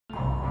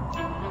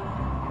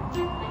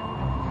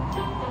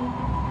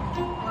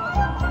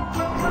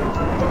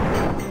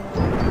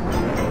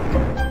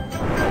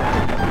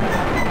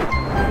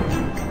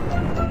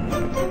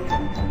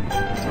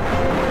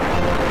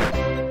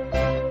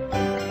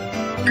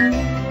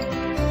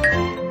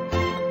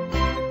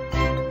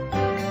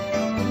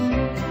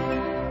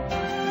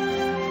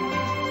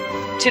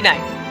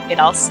Tonight, it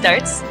all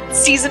starts.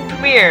 Season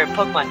premiere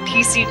Pokémon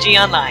TCG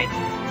Online.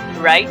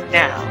 Right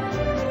now.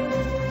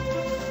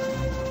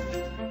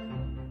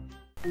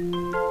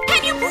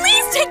 Can you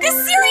please take this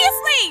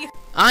seriously?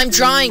 I'm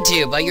trying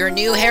to, but your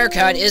new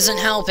haircut isn't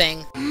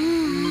helping.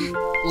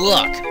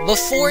 Look,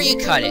 before you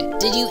cut it,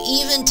 did you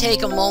even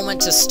take a moment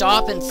to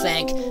stop and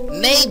think,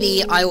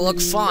 maybe I look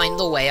fine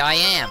the way I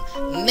am.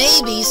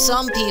 Maybe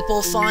some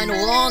people find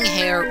long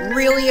hair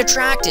really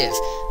attractive.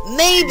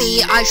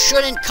 Maybe I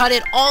shouldn't cut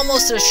it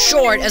almost as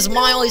short as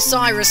Miley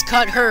Cyrus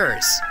cut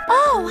hers.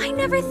 Oh, I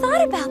never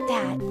thought about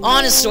that.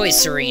 Honestly,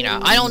 Serena,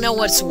 I don't know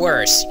what's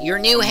worse, your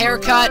new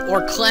haircut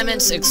or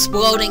Clement's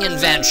exploding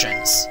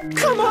inventions.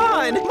 Come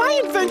on! My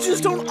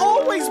inventions don't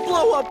always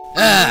blow up!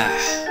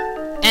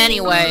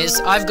 Anyways,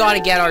 I've got to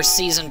get our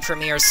season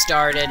premiere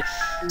started,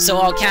 so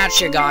I'll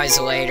catch you guys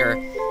later.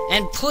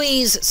 And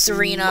please,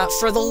 Serena,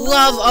 for the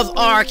love of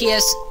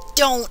Arceus,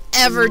 don't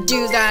ever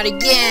do that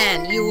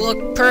again! You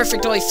look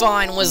perfectly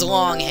fine with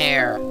long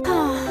hair.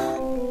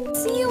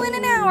 See you in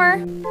an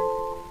hour.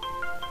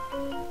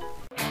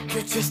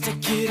 You're just a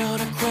kid on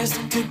a quest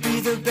to be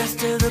the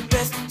best of the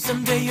best.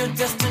 Someday you're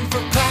destined for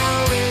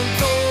power and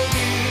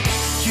glory.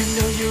 You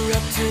know you're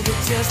up to the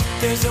test.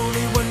 There's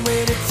only one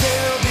way to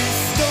tell this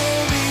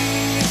story.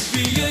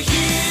 Be a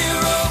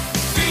hero,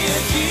 be a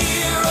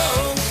hero.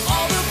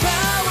 All the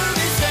power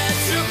is at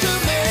your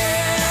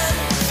command.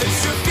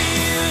 Face your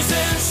fears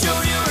and show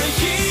you're a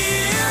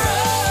hero.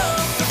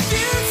 The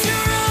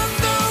future of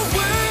the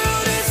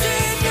world is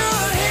in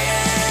your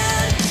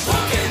hand.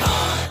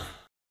 Pokémon!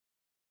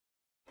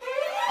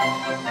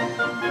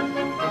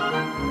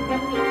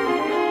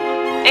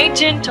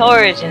 Ancient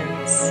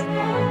Origins.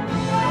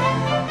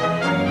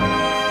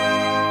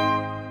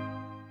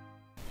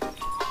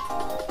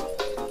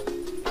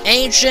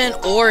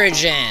 Ancient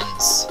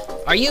Origins.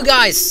 Are you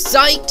guys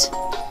psyched?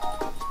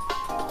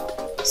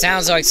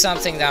 Sounds like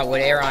something that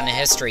would air on the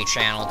History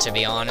Channel, to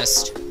be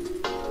honest.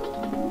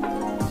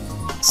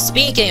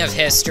 Speaking of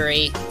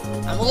history,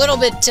 I'm a little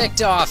bit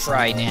ticked off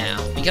right now,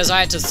 because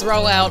I had to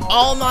throw out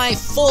all my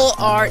full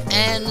art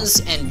Ns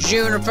and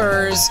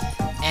Junipers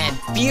and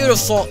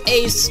beautiful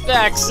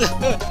A-Specs.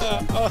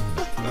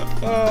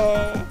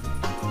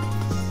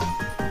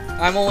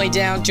 I'm only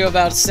down to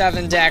about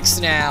 7 decks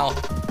now.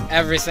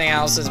 Everything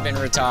else has been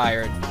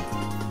retired.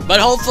 But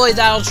hopefully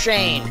that'll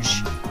change.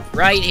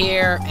 Right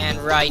here and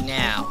right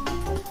now.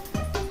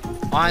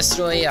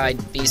 Honestly,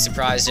 I'd be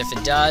surprised if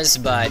it does,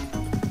 but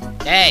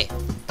hey,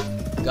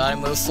 gotta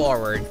move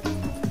forward.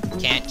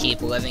 Can't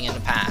keep living in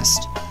the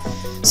past.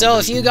 So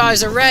if you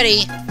guys are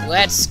ready,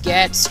 let's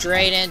get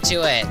straight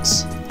into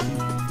it.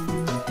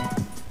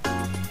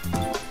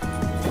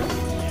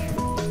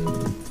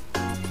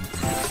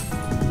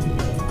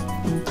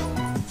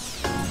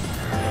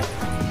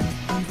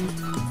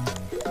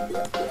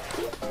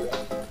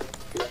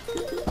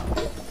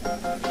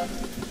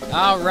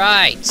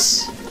 Alright.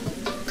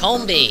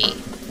 Combi,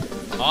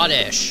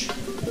 Oddish,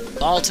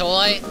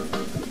 Baltoy,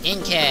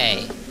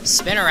 Inkay,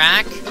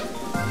 Spinarak,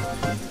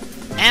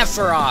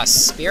 Ampharos,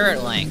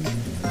 Spirit Link,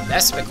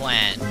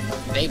 Vespiquen,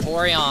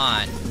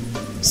 Vaporeon,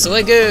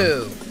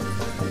 Sliggoo,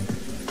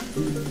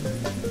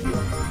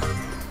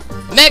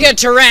 Mega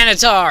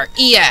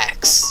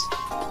Tyranitar-EX.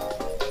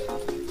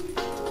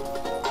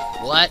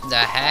 What the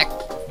heck?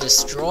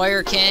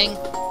 Destroyer King?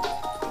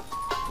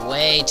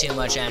 Way too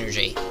much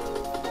energy.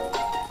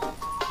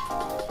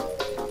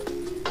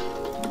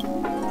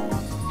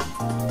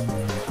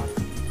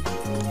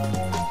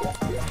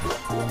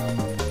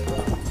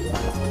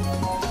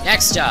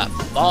 Next up,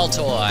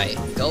 Baltoy,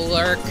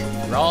 Golurk,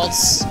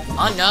 Ralts,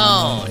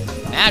 Unknown,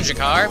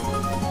 Magikarp,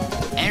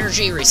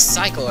 Energy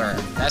Recycler,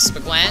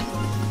 Vespiquen,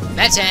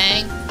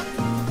 Metang,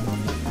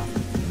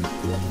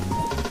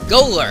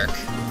 Golurk,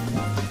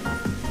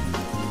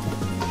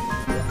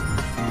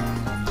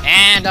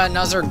 and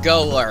another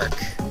Golurk.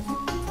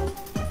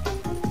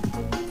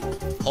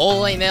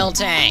 Holy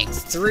Miltank,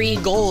 3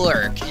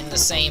 Golurk in the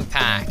same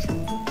pack.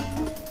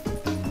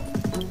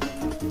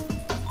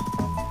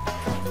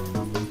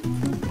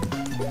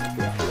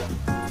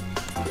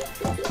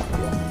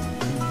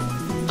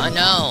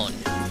 Unknown,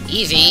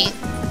 Eevee,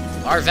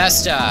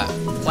 Arvesta,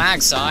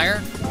 Quagsire,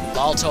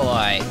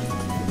 Baltoy,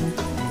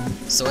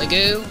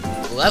 Sliggoo,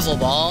 Level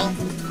Ball,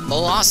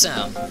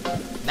 Blossom,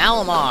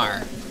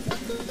 Malamar,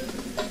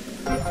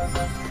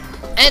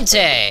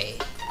 Entei.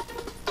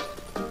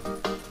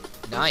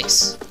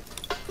 Nice.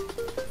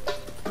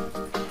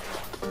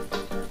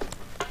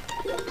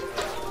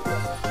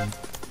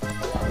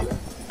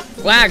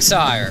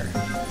 Quagsire,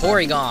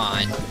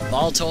 Porygon,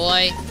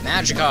 Baltoy,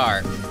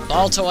 Magikarp,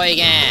 Baltoy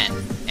again,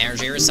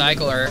 Energy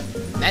Recycler,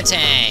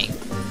 Metang,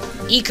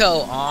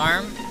 Eco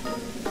Arm,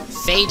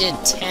 Faded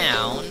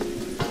Town,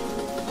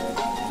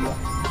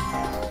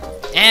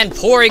 and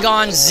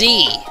Porygon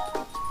Z.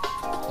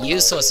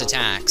 Useless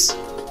attacks.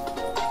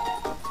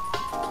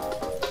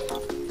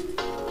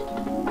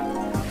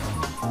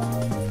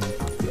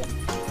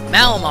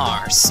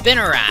 Malamar,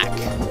 Spinarak,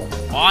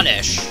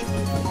 Oddish,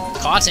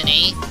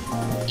 Cottony,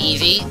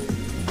 Eevee,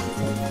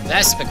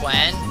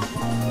 Vespiquen.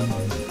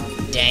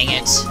 Dang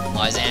it,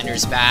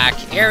 Lysander's back.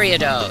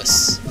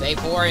 Ariados,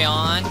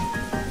 Vaporeon,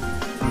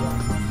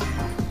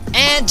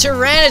 and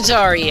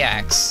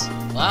Tyranitar-EX.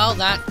 Well,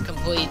 that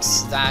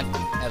completes that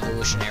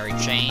evolutionary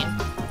chain.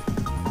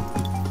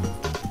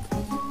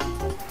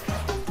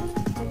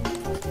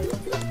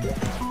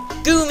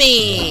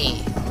 Goomy!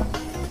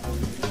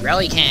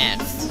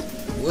 Relicanth,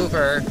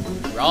 Wooper,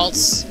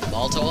 Ralts,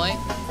 Baltoy,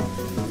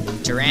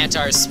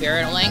 Tyranitar's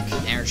Spirit Link,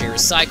 Energy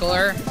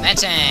Recycler,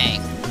 Metang,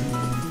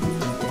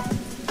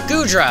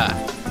 Goodra.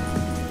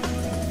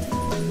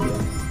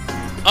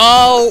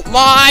 Oh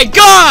my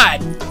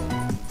god!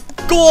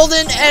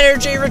 Golden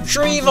Energy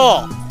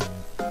Retrieval!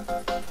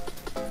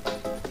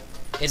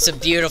 It's a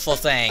beautiful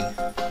thing.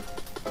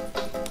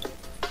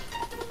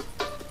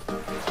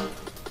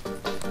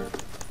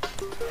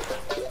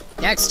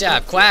 Next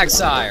up,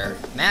 Quagsire,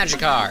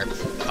 Magikarp,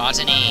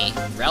 Cottony,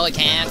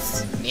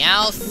 Relicanth,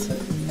 Meowth,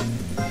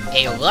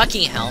 a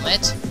Lucky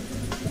Helmet,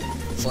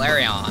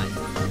 Flareon,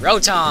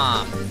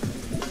 Rotom,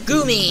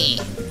 Goomy,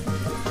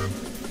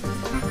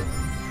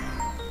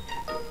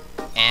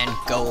 and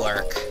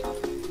Golurk.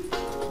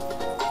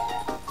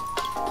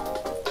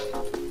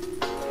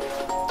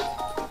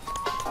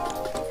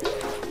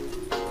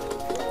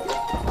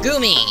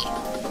 Goomy,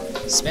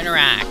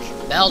 Spinarak,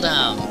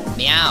 Beldum,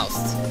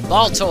 Meowth,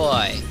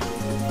 Baltoy,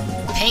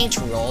 Paint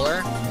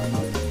Roller,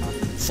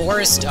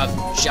 Forest of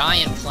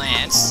Giant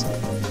Plants,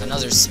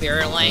 another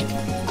Spirit Link,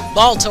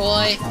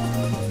 Baltoy,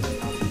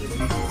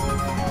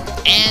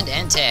 and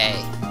Entei.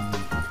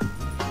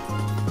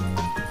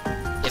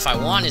 If I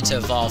wanted to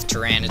evolve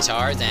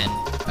Tyranitar, then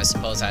I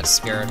suppose that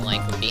Spirit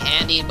Link would be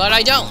handy, but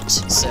I don't,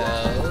 so...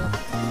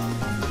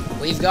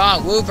 We've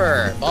got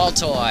Wooper,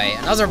 Baltoy,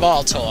 another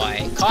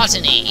Baltoy,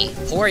 Cottony,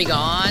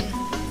 Porygon,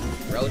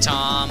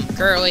 Rotom,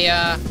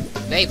 Kirlia,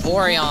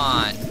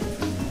 Vaporeon,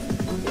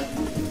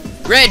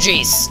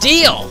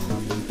 Registeel!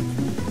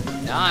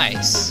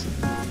 Nice.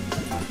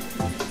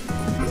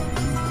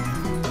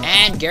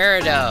 And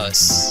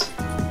Gyarados.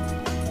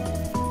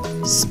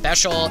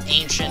 Special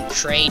Ancient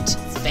Trait,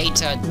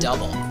 Theta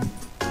Double.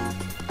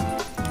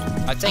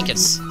 I think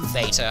it's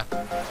Theta.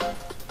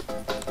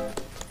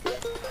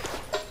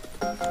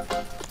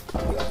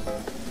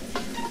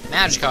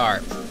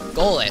 Magikarp,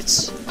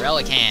 Golett,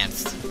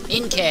 Relicanth,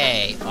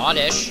 Inkay,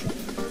 Oddish,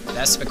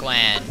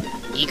 Vespiquen,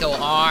 Eco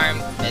Arm,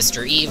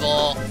 Mr.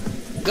 Evil,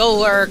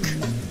 Golurk,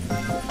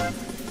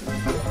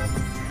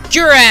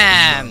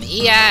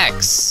 Kyurem-EX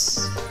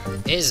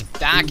is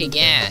back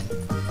again.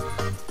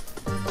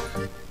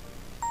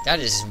 That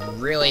is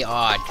really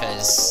odd,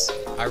 because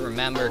I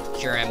remember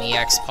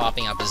Kyurem-EX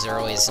popping up as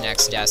early as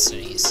Next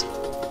Destinies.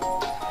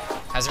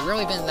 Has it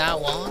really been that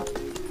long?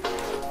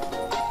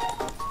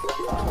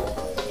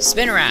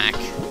 Spinarak,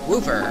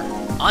 Wooper,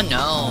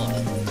 Unknown,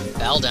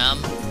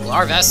 Beldum,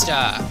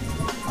 Larvesta,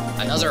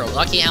 another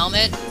Lucky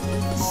Helmet,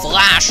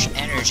 Flash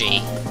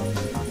Energy,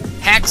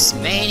 Hex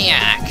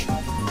Maniac,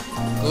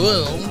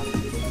 Gloom,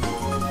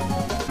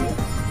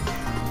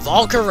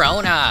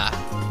 Volcarona.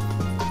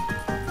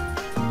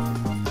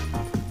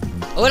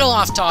 A little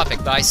off topic,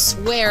 but I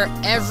swear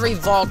every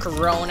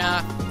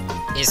Volcarona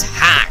is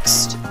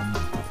haxed.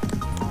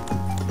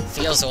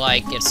 Feels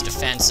like its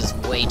defense is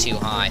way too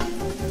high.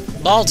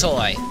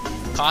 Baltoy,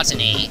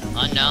 Cottony,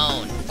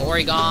 Unknown,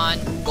 Porygon,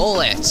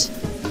 Golett,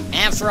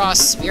 Ampharos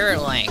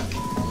Spirit Link,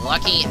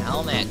 Lucky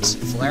Helmet,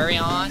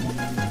 Flareon,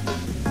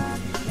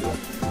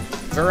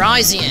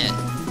 Virizion,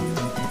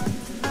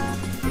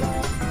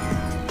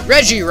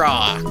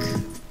 Regirock,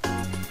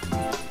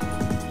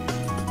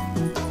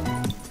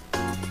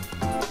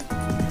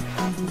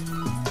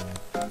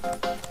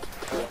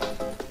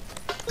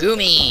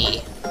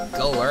 Goomy,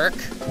 Golurk,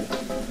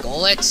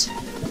 Golett,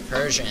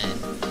 Persian,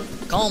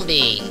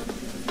 Combee,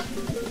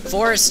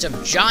 Forest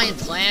of Giant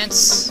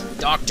Plants,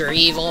 Dr.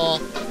 Evil,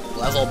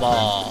 Level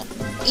Ball,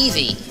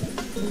 Eevee,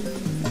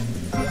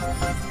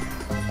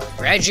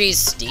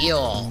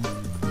 Registeel.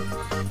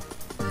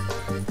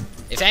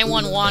 If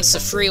anyone wants a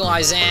free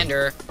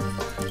Lysander,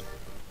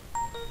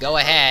 go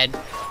ahead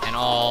and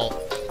I'll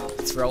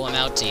throw him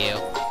out to you.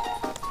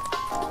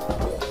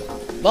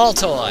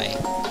 Baltoy,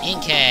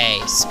 Inkay,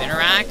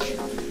 Spinarak,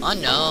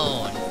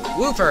 Unknown,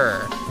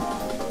 Wooper,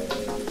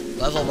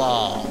 Level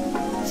Ball,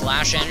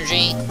 Flash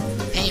Energy,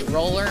 Paint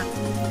Roller,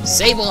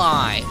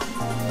 Sableye.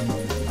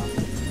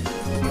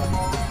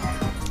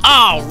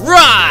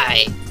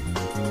 Alright!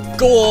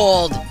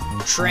 Gold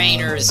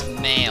Trainer's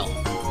Mail.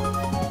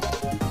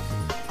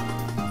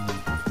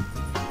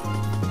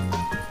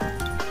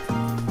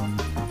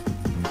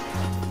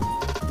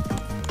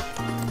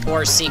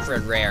 Or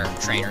Secret Rare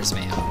Trainer's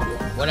Mail.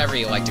 Whatever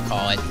you like to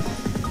call it.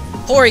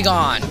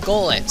 Porygon,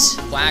 Golett,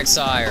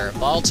 Quagsire,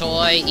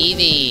 Baltoy,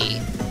 Eevee.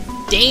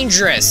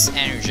 Dangerous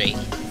Energy.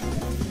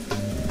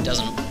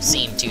 Doesn't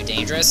seem too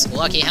dangerous.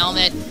 Lucky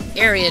Helmet,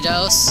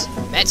 Ariados,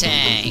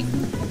 Metang,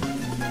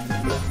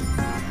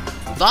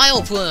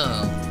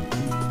 Vileplume,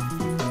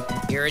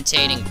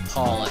 Irritating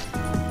Pollen.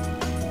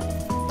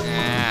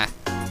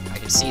 I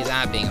can see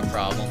that being a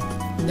problem.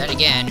 Then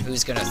again,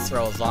 who's gonna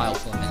throw a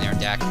Vileplume in their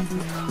deck?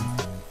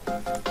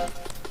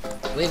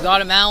 We've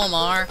got a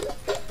Malamar,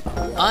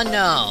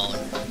 Unknown,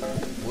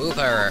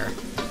 Wooper,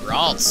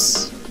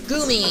 Ralts,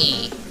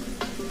 Goomy,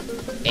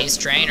 Ace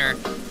Trainer,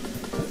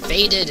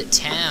 Faded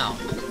Town,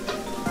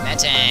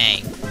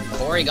 Metang,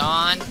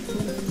 Porygon,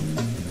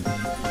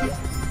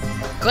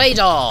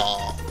 Claydol,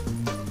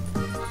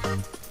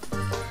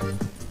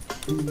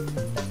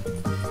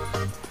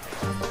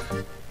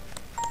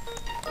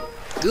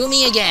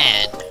 Goomy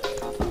again,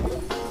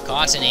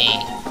 Cottony,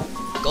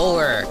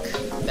 Golurk,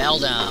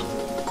 Beldum,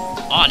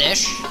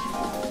 Oddish,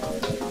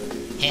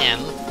 Him,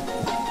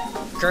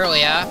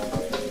 Kirlia,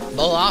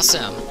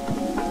 Blossom,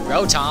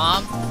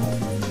 Rotom,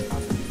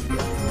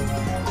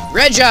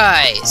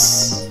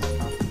 Regice!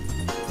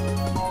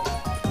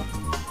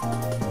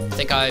 I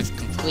think I've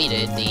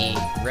completed the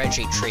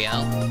Regi trio.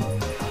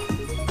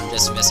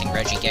 Just missing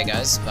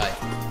Regigigas, but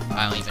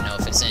I don't even know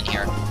if it's in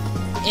here.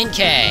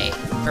 Inkay,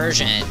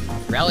 Persian,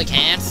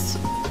 Relicanth,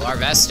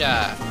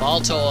 Larvesta,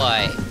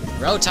 Baltoy,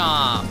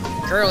 Rotom,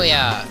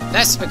 Kirlia,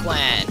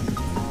 Vespiquen,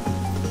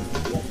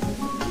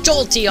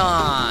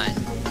 Jolteon,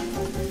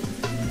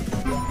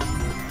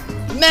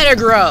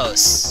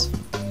 Metagross,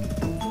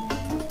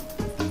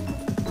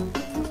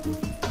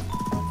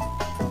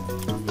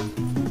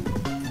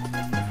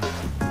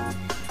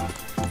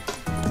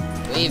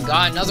 we've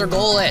got another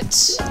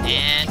Golett,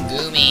 and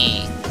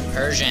Goomy,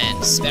 Persian,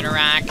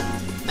 Spinarak,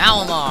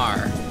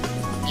 Malamar,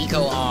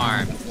 Eco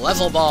Arm,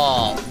 Level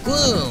Ball,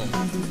 Gloom,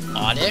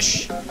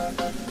 Oddish,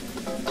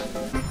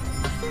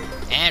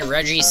 and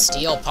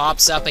Registeel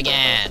pops up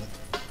again.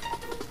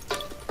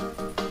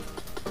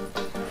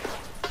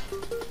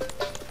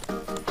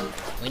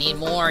 We need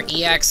more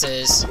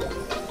EXs.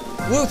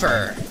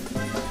 Wooper,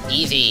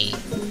 Eevee,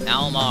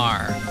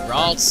 Malamar,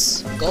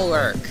 Ralts,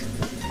 Golurk,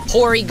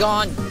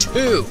 Porygon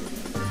 2,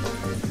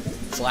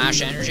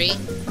 Flash Energy,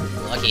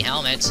 Lucky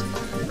Helmet,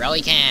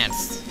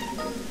 Relicanth,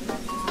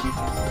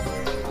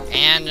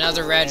 and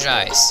another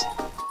Regice.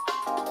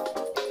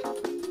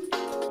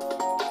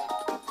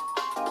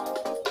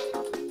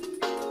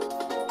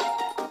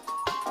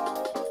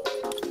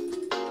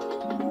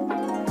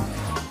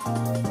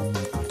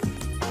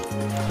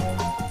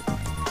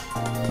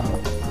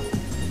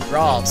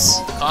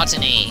 Ralts,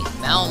 Cottony,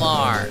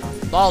 Malamar,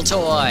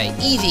 Baltoy,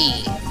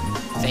 Eevee,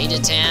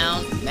 Faded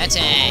Town,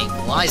 Metang,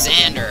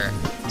 Lysander,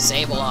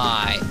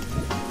 Sableye,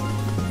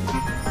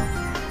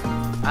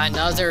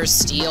 another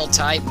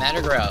Steel-type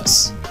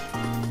Metagross.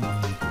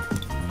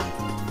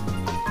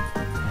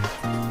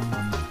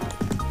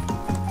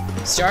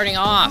 Starting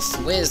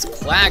off with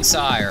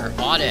Quagsire,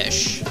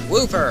 Oddish,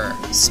 Wooper,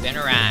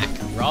 Spinarak,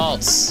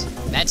 Ralts,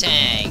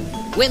 Metang,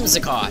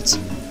 Whimsicott,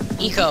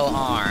 Eco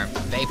Arm,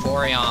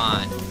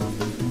 Vaporeon,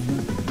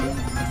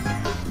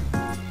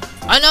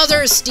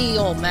 another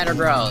Steel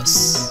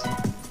Metagross,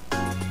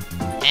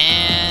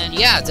 and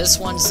yeah, this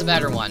one's the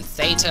better one,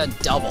 Theta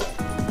Double,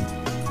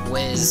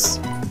 with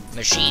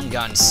Machine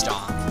Gun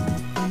Stomp.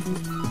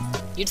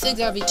 You'd think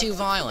that'd be too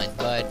violent,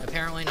 but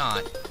apparently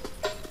not.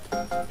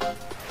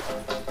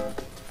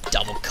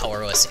 Double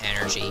colorless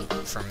energy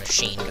from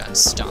Machine Gun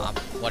Stomp.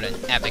 What an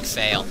epic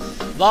fail.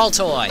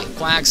 Baltoy,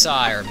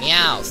 Quagsire,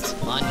 Meowth,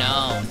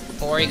 Unknown,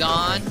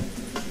 Porygon,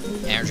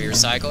 Energy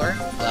Recycler,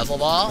 Level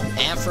Ball,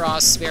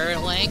 Ampharos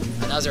Spirit Link,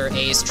 another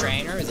Ace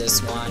Trainer,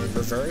 this one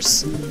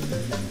reverse,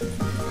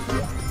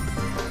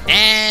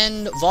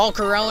 and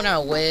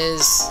Volcarona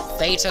with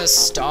Theta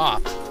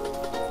Stop.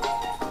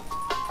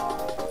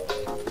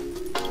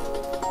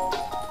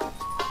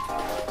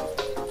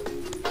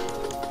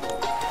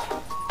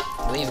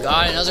 We've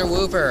got another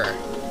Wooper,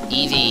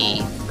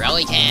 Eevee,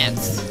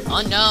 Relicanth,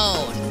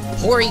 Unknown,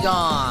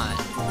 Porygon,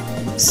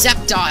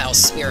 Sceptile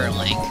Spirit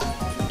Link,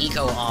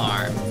 Eco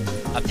Arm,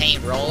 a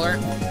Paint Roller,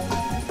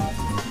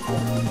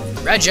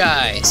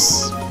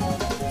 Regice,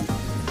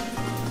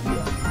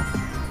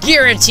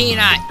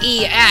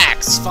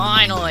 Giratina-EX!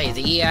 Finally,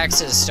 the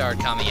EXs start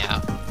coming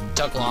out.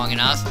 Took long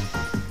enough.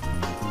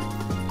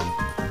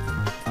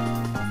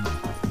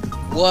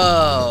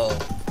 Whoa.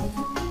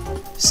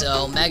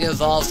 So, Mega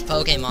Evolved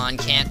Pokemon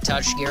can't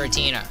touch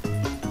Giratina,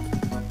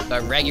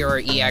 but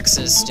regular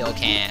EXs still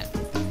can.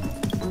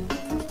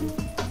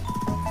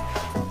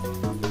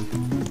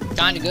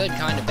 Kinda good,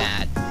 kinda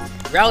bad.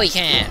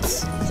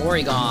 Relicanth,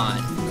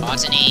 Porygon,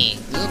 Cottony,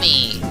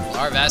 Goomy,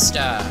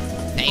 Larvesta,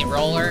 Paint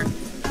Roller,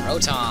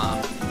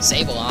 Rotom,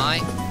 Sableye,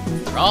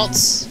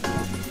 Ralts,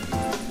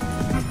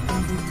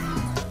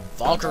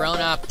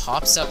 Volcarona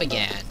pops up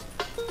again.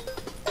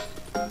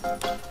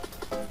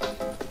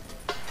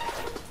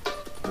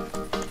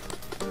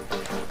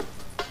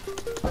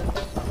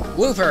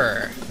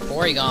 Wooper,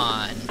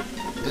 Porygon,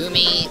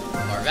 Goomy,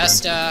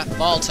 Larvesta,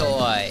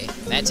 Baltoy,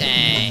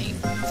 Metang,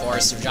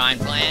 Forest of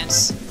Giant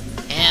Plants,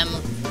 M,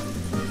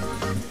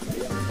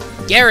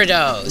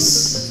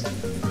 Gyarados,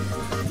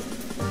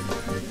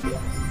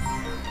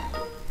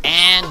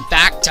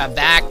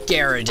 back-to-back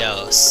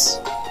Gyarados.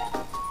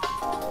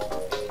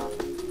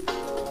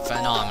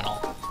 Phenomenal.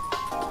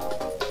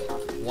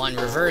 One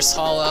reverse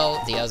holo,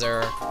 the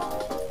other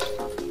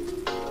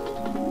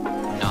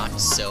not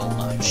so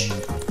much.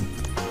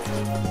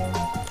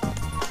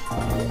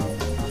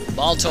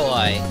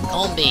 Baltoy,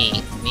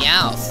 Combee,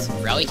 Meowth,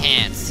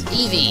 Relicanth,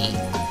 Eevee,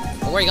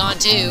 Porygon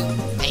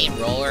 2, Paint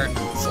Roller,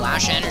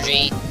 Flash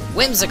Energy,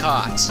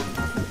 Whimsicott,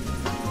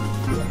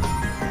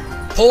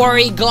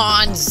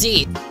 Porygon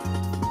Z.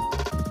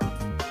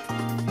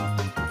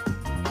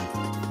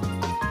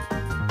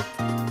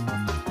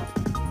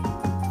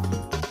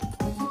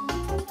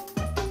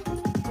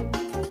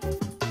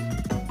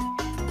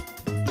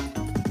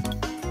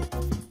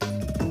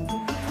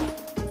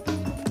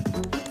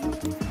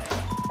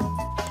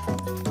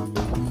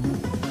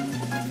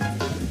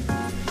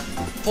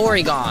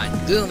 Porygon,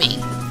 Goomy,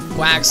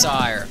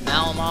 Quagsire,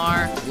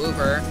 Malamar,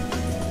 Wooper,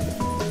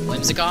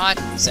 Whimsicott,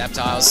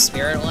 Sceptile's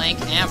Spirit Link,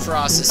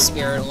 Ampharos'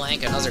 Spirit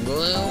Link, another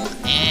Gloom,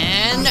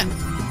 and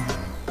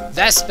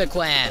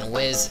Vespiquen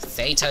with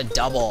Theta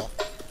Double.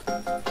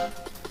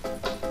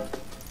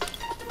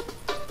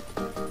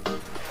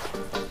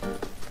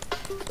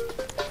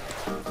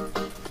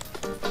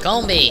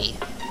 Combee,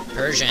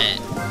 Persian,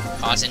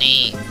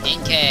 Cottony,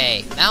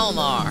 Inkay,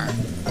 Malamar,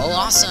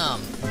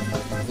 Blossom,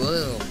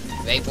 Gloom,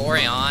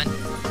 Vaporeon,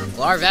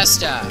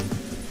 Larvesta,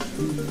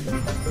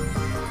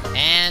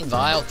 and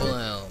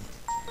Vileplume.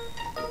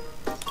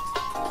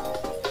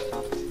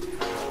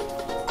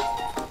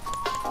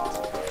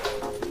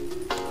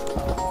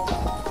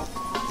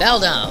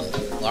 Beldum,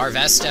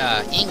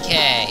 Larvesta,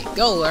 Inkay,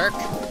 Golurk,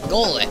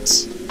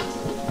 Golett.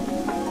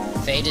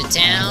 Faded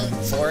Town,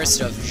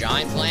 Forest of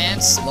Giant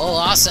Plants,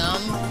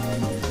 Blossom,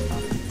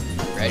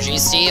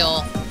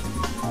 Registeel,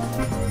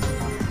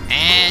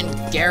 and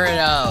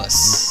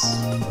Gyarados.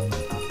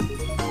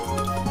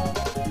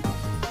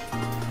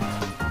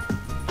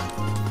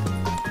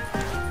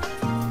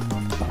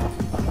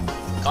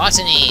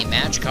 Cottony,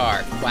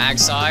 Magikarp,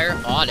 Quagsire,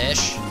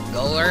 Oddish,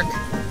 Golurk,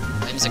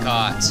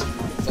 Whimsicott,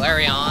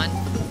 Flareon,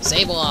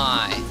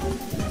 Sableye,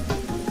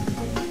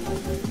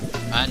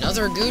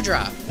 another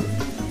Goodra,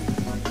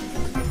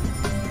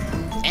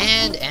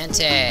 and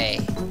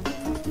Entei.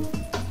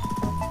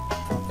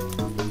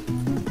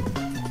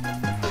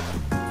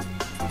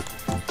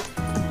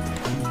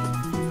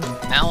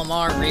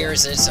 Malamar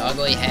rears its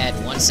ugly head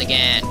once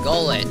again.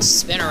 Golett,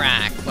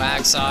 Spinarak,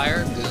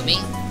 Quagsire, Goomy,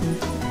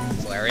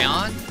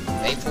 Flareon,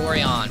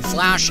 Vaporeon,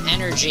 Flash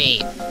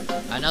Energy,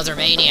 another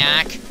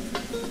Maniac.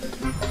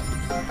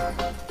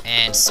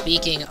 And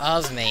speaking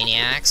of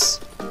Maniacs,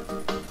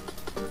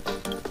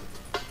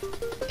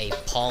 a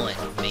Pollen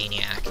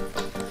Maniac.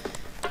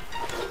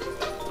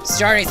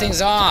 Starting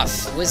things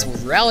off with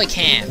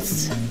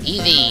Relicanth,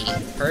 Eevee,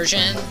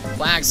 Persian,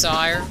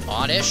 Quagsire,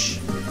 Oddish,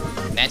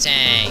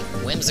 Metang,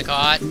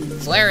 Whimsicott,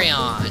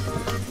 Flareon.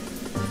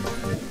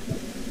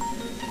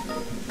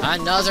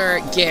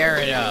 Another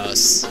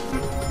Gyarados.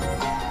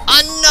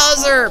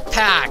 Another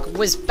pack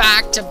with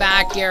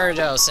back-to-back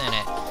Gyarados in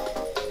it.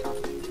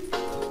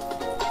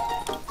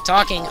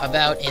 Talking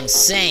about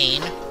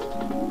insane.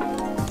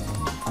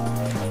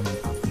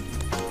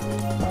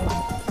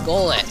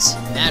 Golett,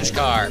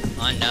 Magikarp,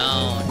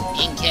 Unknown,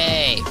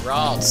 Inkay,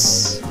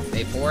 Ralts,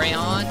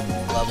 Vaporeon,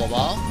 Level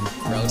Ball,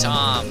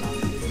 Rotom,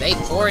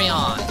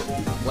 Vaporeon.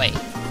 Wait.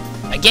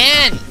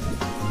 Again!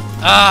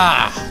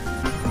 Ah!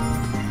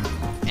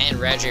 And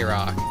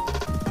Regirock.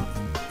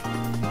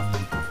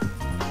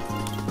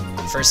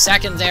 For a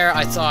second there,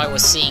 I thought I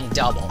was seeing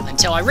double,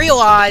 until I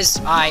realized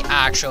I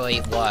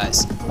actually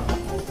was.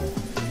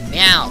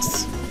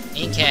 Meowth,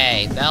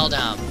 Inkay,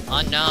 Beldum,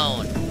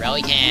 Unknown,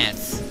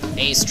 Relicanth,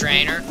 Ace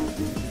Trainer,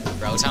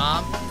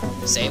 Rotom,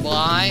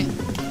 Sableye,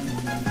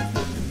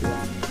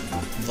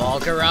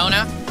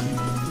 Volcarona,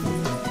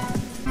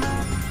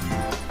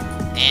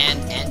 and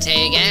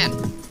Entei again.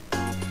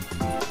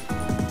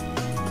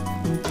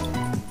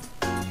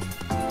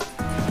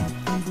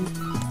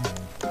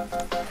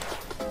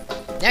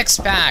 Next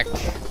pack,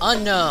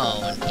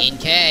 Unknown,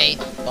 Inkay,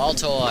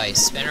 Baltoy,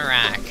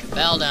 Spinarak,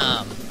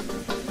 Beldum,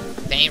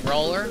 Paint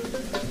Roller,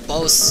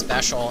 both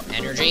special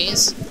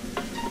energies.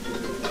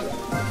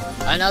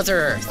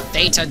 Another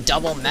Theta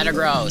Double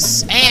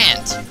Metagross,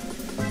 and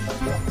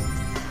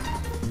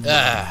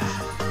a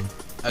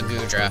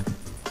Goodra.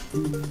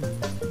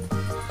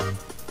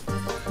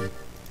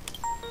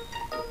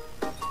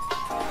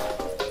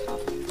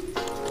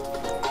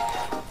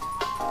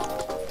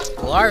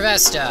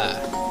 Larvesta,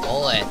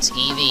 Golett,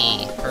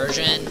 Eevee,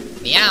 Persian,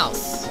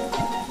 Meowth,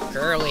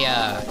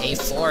 Kirlia, a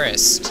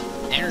Forest,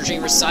 Energy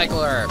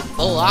Recycler,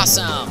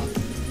 Blossom.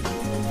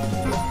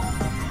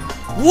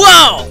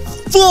 Whoa!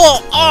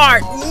 Full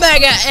Art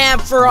Mega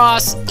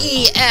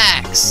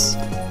Ampharos-EX!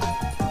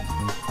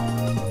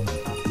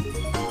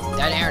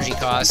 That energy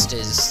cost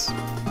is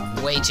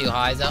way too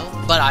high though,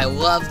 but I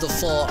love the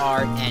full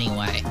art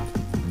anyway.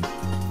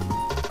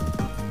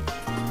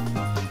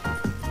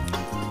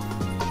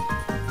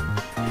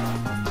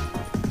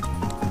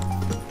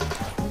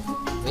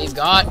 We've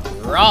got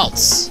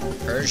Ralts,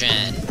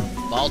 Persian,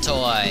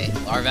 Baltoy,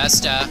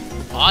 Larvesta,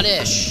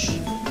 Oddish,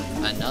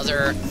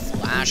 another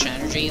Flash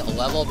Energy, a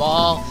level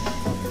ball,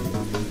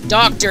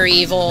 Dr.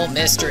 Evil,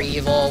 Mr.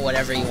 Evil,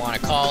 whatever you want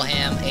to call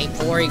him, a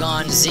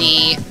Porygon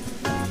Z,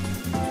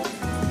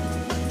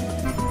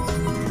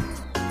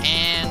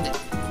 and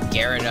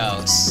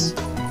Gyarados.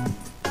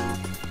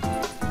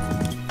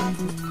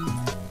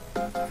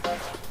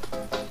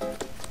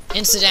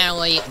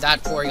 Incidentally,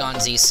 that Porygon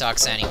Z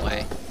sucks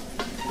anyway.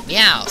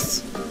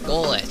 Meowth,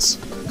 Golett,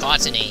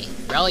 Cottony,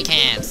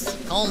 Relicanth,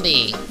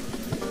 Combee,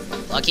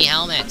 Lucky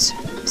Helmet,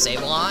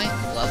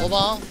 Sableye, Level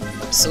Ball,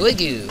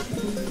 Sliggoo,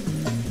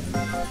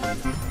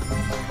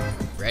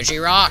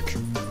 Regirock.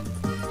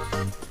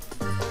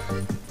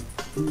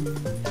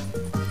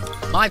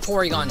 My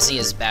Porygon Z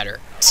is better.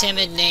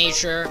 Timid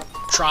nature,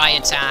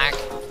 Tri-Attack,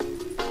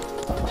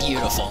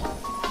 beautiful.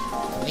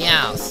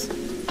 Meowth,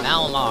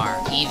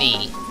 Malamar,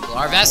 Eevee,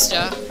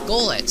 Larvesta,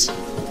 Golett,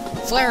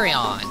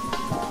 Flareon,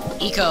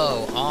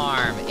 Eco,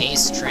 Arm,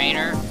 Ace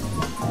Trainer,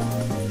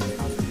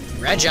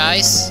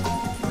 Regice,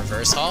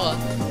 Reverse Holo,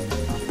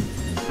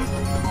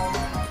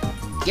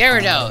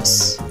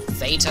 Gyarados,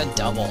 Theta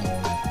Double.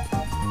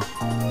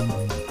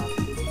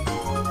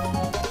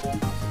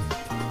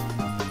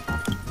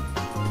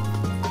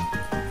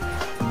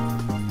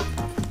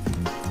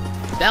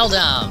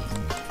 Beldum,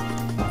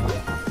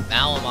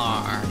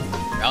 Malamar,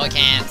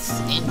 Relicanth,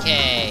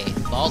 Inkay,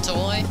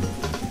 Baltoy,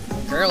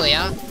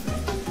 Kirlia,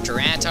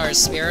 Tyranitar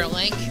Spirit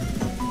Link,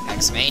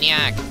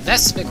 X-Maniac,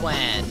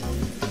 Vespiquen,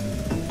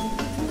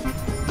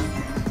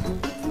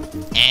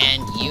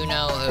 and you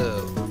know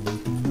who.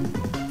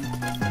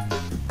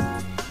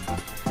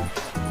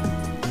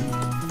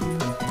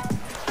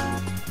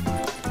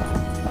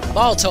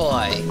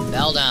 Baltoy,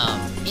 Beldum,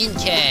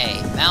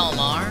 Inkay,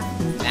 Malamar,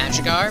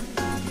 Magikarp,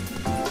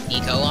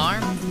 Eco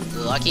Arm,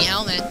 Lucky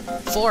Helmet,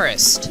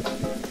 Forest,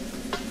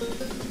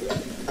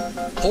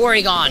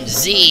 Porygon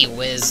Z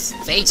with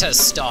Theta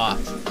Stop,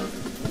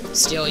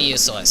 still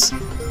useless,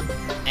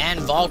 and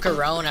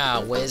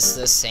Volcarona with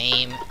the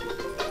same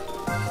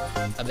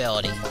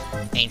ability,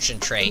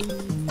 ancient trait,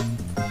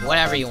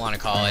 whatever you want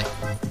to call it.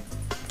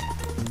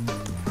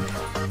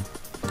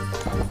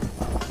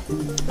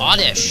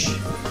 Oddish,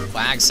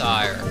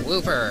 Quagsire,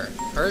 Wooper,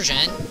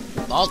 Persian,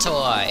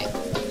 Baltoy,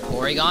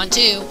 Porygon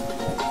 2,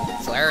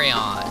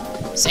 Flareon,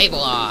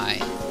 Sableye,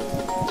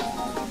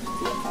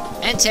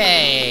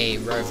 Entei,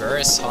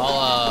 Reverse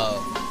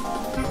Holo,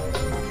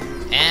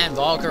 and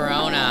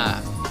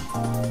Volcarona.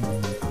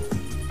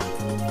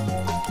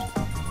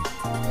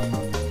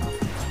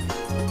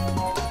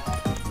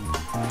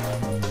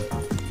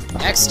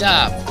 Next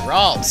up,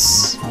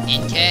 Ralts,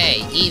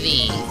 Inkay,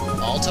 Eevee,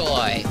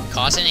 Baltoy,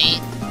 Cottony,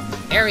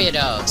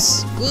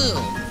 Ariados,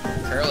 Gloom,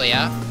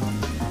 Kirlia,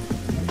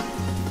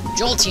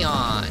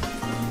 Jolteon.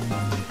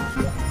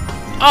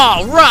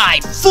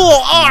 Alright,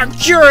 Full Art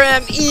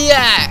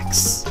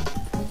Kyurem-EX!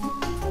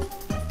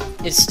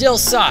 It still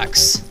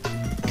sucks,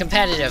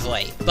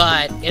 competitively,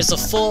 but it's a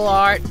full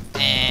art,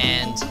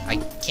 and I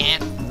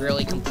can't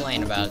really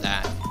complain about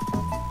that.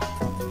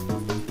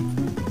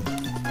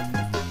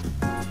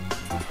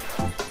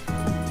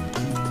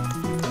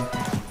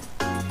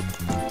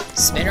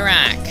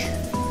 Spinarak,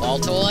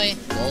 Baltoy,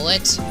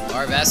 Golett,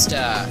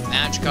 Larvesta,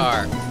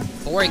 Magikarp,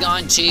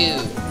 Porygon 2,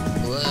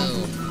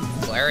 Gloom,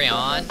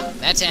 Flareon,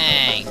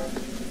 Metang,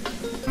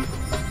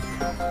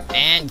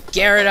 and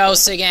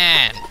Gyarados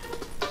again!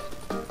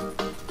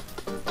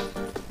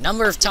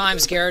 Number of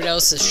times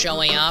Gyarados is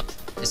showing up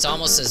is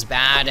almost as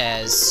bad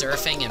as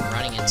surfing and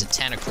running into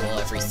Tentacool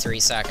every 3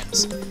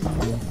 seconds.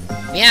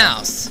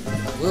 Meowth,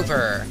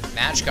 Wooper,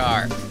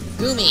 Magikarp,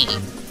 Goomy,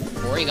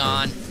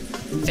 Porygon,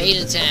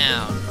 Faded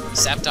Town,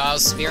 Sceptile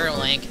Spirit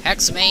Link,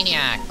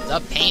 Hexmaniac,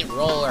 the Paint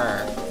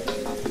Roller,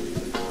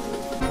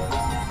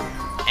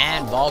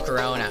 and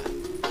Volcarona.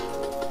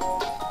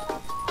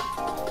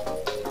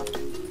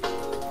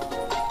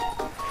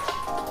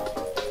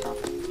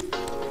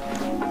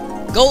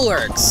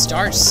 Golurk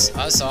starts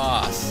us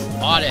off.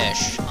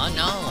 Oddish,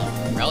 Unknown,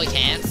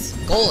 Relicanth,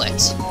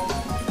 Golett,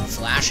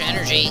 Flash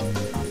Energy,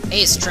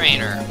 Ace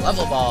Trainer,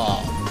 Level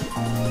Ball,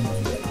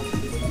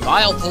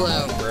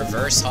 Vileplume,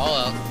 Reverse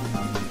Holo,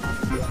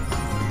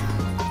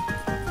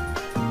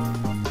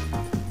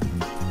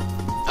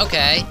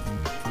 okay,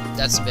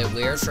 that's a bit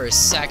weird. For a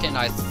second,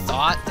 I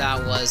thought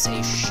that was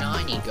a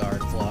shiny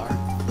Gardevoir.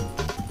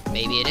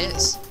 Maybe it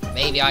is.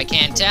 Maybe I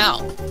can't tell.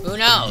 Who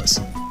knows?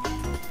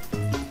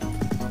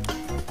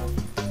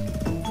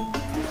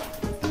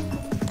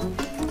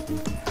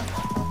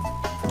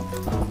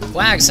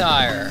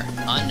 Quagsire,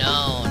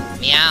 Unknown,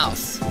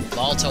 Meowth,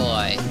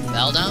 Baltoy,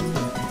 Beldum,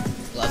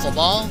 Level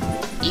Ball,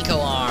 Eco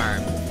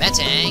Arm,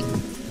 Metang,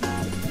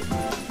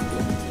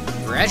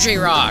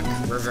 Regirock,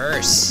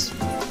 Reverse,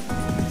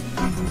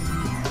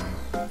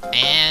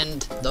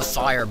 and the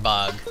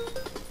Firebug.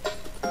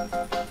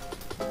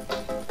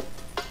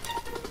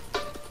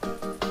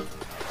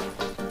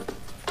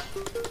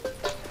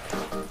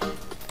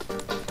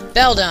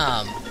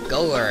 Beldum,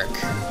 Golurk,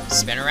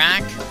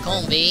 Spinarak,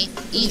 Combee,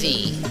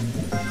 Eevee,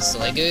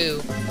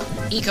 Sliggoo,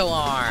 Eco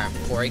Arm.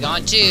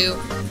 Porygon 2.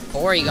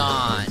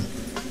 Porygon.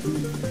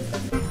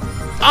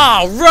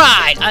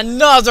 Alright!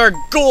 Another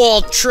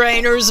Gold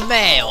Trainer's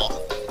Mail!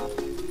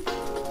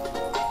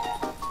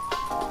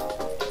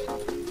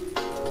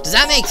 Does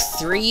that make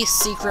 3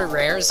 secret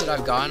rares that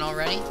I've gotten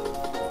already?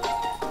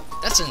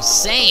 That's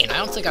insane! I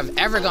don't think I've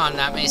ever gotten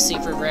that many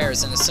secret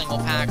rares in a single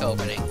pack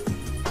opening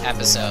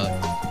episode.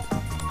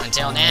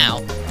 Until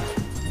now.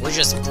 We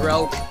just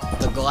broke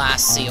the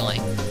glass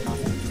ceiling.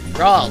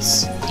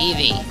 Ralts,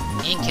 Eevee,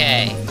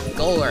 Inkay,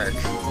 Golurk,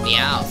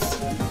 Meowth,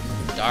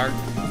 Dark,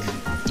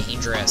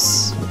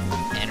 Dangerous,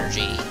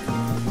 Energy,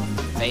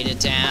 Faded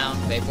Town,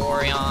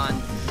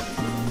 Vaporeon,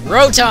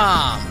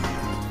 Rotom,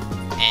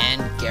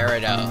 and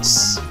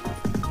Gyarados.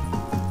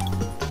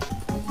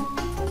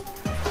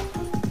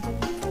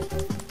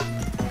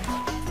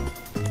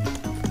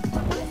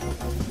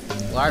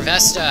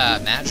 Larvesta,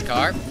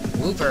 Magikarp,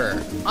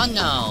 Wooper,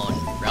 Unknown,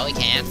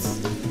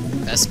 Relicanth,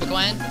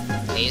 Vespiquen,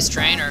 Ace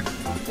Trainer,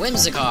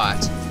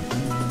 Whimsicott,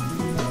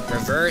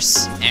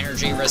 Reverse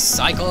Energy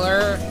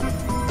Recycler,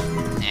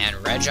 and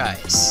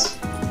Regice.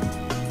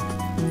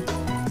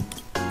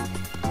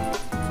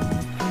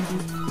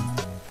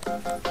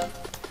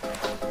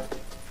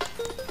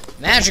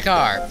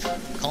 Magikarp,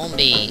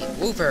 Combee,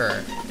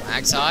 Wooper,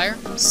 Quagsire,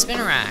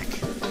 Spinarak,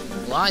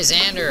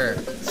 Lysander,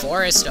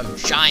 Forest of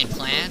Giant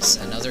Plants,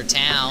 Another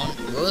Town,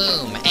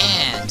 Gloom,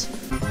 and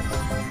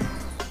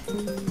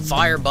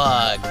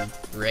Firebug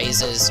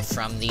raises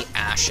from the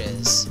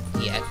ashes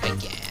yet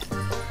again.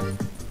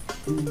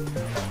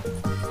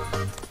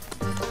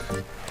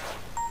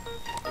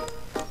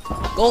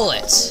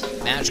 Golett,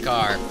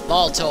 Magikarp,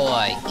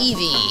 Baltoy,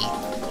 Eevee,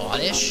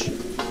 Oddish,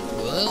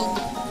 Gloom,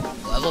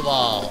 Level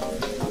Ball,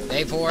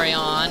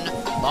 Vaporeon,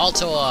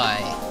 Baltoy,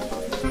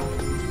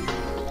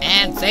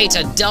 and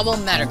Theta Double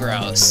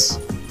Metagross.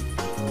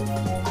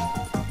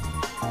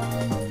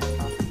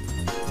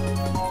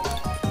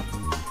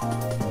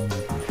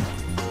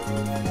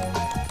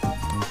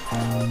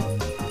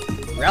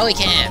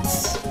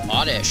 Relicanth,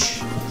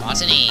 Oddish,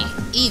 Botany,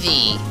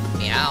 Eevee,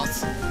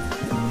 Meowth,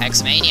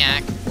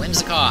 Hexmaniac,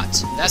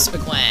 Whimsicott,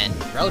 Vespiquen,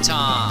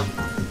 Rotom,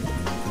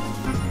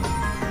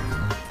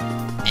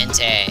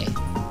 Entei.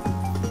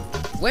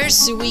 Where's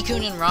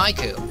Suicune and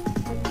Raikou?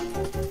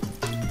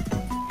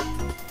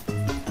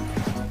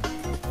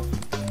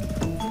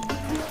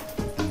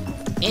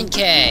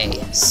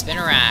 Inkay,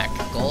 Spinarak,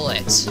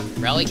 Golett,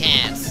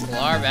 Relicanth,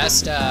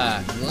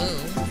 Larvesta, Gloom,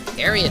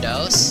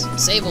 Ariados,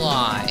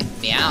 Sableye,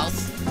 Meowth,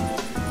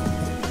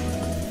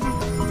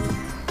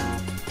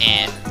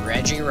 and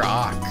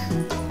Regirock.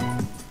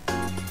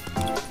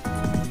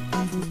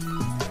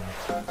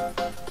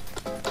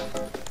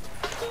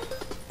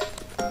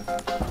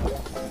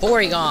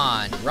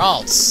 Porygon,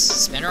 Ralts,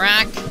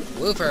 Spinarak,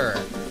 Wooper,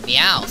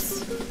 Meowth,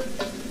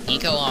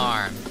 Eco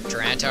Arm,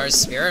 Tyranitar's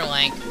Spirit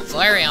Link,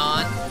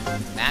 Flareon,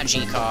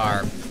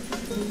 Magikarp,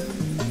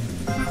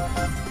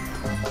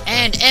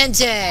 and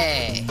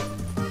Entei!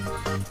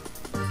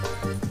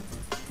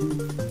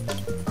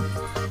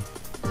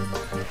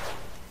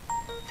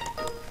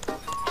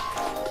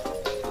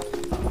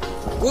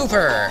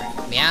 Wooper,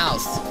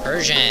 Meowth,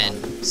 Persian,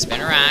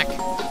 Spinarak,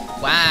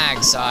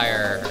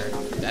 Quagsire,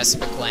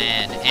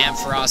 Vespiquen,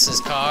 Ampharos'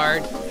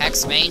 card,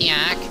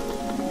 Hexmaniac.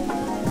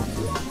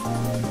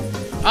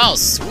 Oh,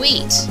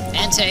 sweet!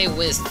 Entei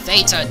with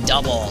Theta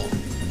Double.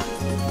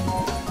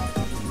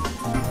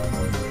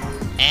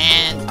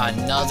 And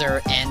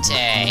another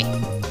Entei.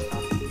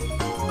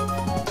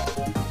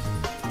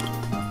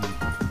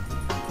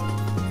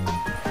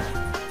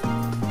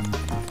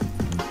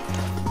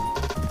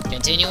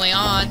 Continuing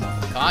on,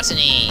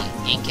 Botany,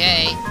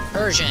 Inkay,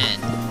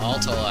 Persian,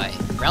 Altoy,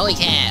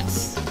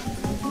 Relicanth,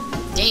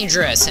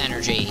 Dangerous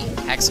Energy,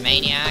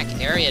 Hexmaniac,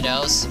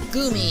 Ariados,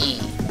 Goomy.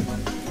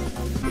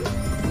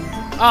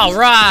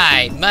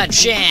 Alright,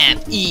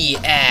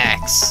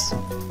 Machamp-EX.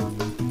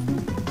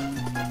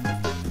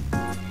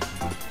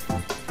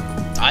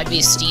 I'd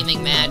be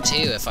steaming mad too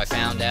if I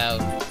found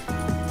out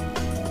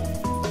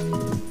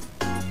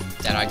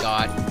that I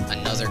got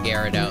another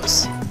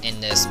Gyarados in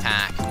this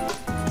pack.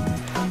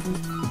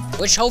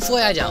 Which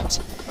hopefully I don't.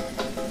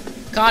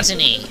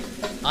 Cottony,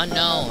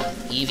 Unknown,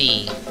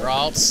 Eevee,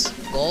 Ralts,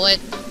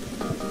 Golett,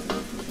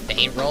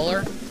 Paint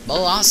Roller,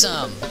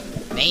 Blossom,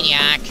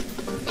 Maniac,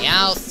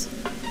 Meowth.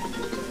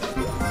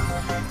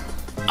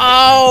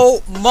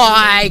 Oh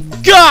my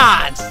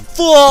god!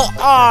 Full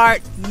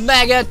art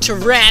Mega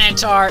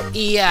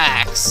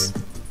Tyranitar-EX!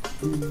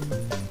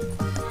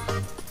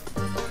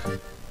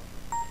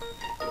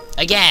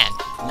 Again,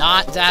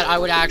 not that I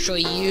would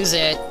actually use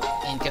it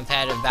in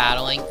competitive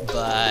battling,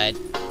 but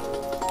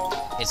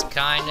it's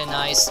kinda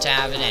nice to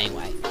have it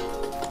anyway.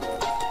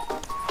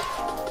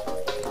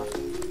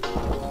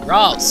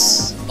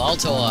 Ralts,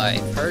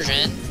 Baltoy,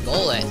 Persian,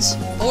 Golett,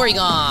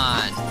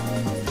 Porygon,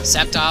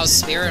 Sceptile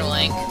Spirit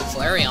Link,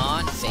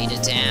 Flareon,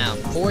 Faded Town,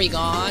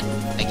 Porygon,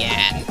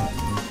 again.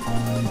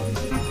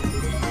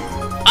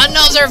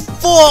 Another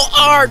full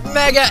art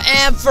Mega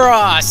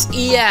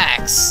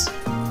Ampharos-EX!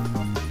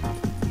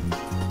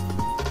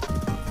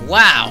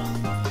 Wow.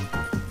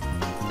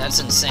 That's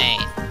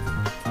insane.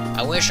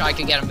 I wish I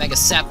could get a Mega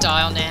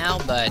Sceptile now,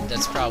 but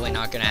that's probably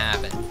not gonna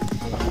happen.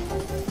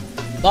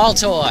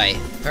 Baltoy,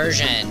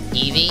 Persian,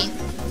 Eevee,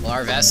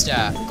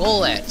 Larvesta,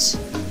 Golett,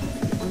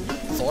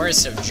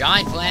 Forest of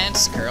Giant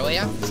Plants,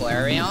 Kirlia,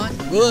 Flareon,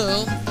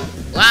 Gloom,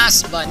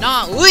 last but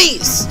not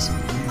least,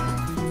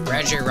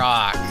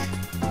 Regirock.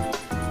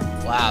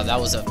 Wow, that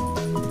was a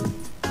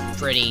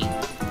pretty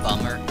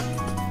bummer.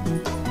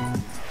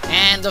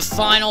 And the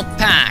final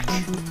pack.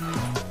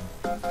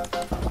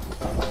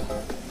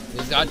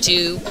 We've got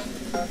 2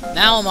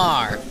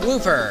 Malamar,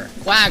 Wooper,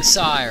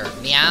 Quagsire,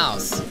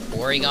 Meowth,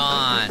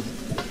 Porygon,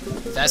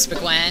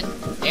 Vespiquen,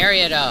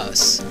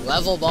 Ariados,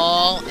 Level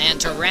Ball,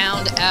 and to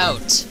round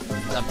out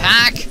the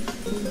pack,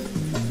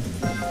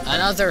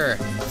 another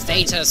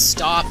Theta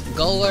Stop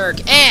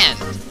Golurk and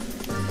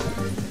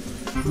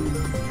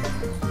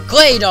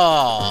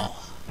Claydol.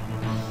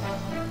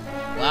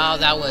 Wow,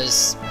 that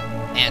was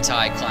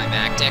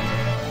anticlimactic.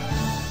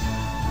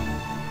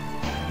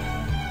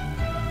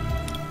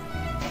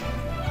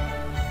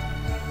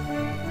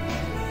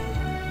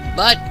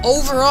 But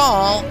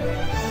overall,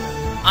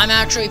 I'm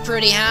actually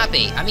pretty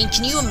happy. I mean,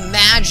 can you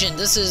imagine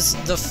this is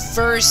the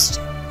first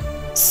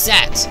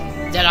set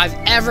that I've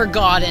ever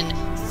gotten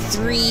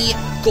 3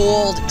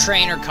 gold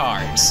trainer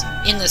cards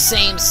in the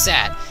same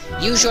set.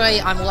 Usually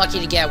I'm lucky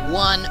to get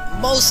 1.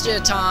 Most of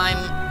the time,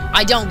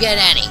 I don't get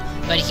any.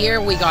 But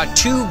here we got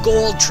 2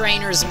 gold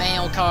trainers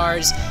mail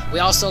cards. We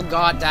also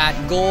got that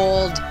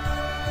gold...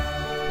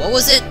 what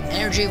was it?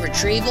 Energy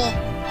retrieval?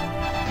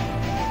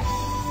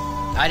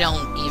 I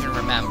don't even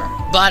remember.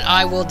 But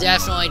I will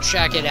definitely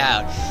check it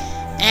out.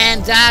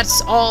 And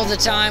that's all the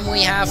time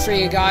we have for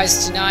you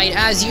guys tonight.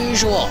 As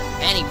usual,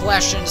 any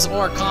questions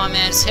or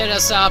comments, hit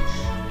us up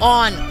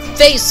on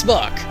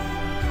Facebook,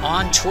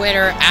 on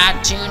Twitter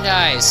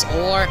 @ToonDice,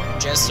 or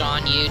just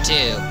on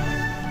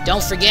YouTube.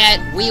 Don't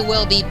forget, we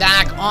will be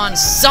back on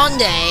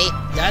Sunday,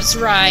 that's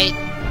right,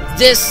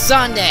 this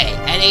Sunday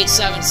at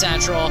 8/7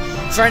 Central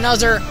for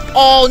another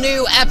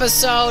all-new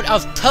episode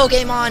of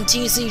Pokémon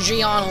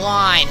TCG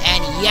Online.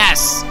 And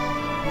yes,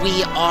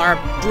 we are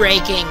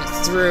breaking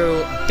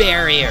through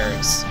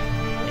barriers.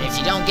 And if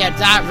you don't get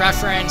that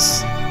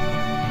reference,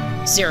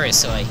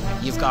 seriously,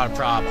 you've got a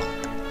problem.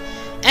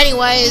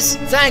 Anyways,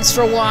 thanks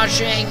for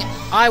watching.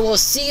 I will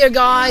see you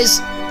guys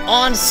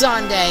on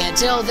Sunday.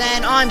 Until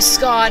then, I'm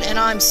Scott, and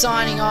I'm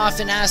signing off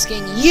and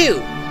asking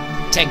you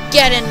to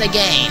get in the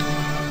game.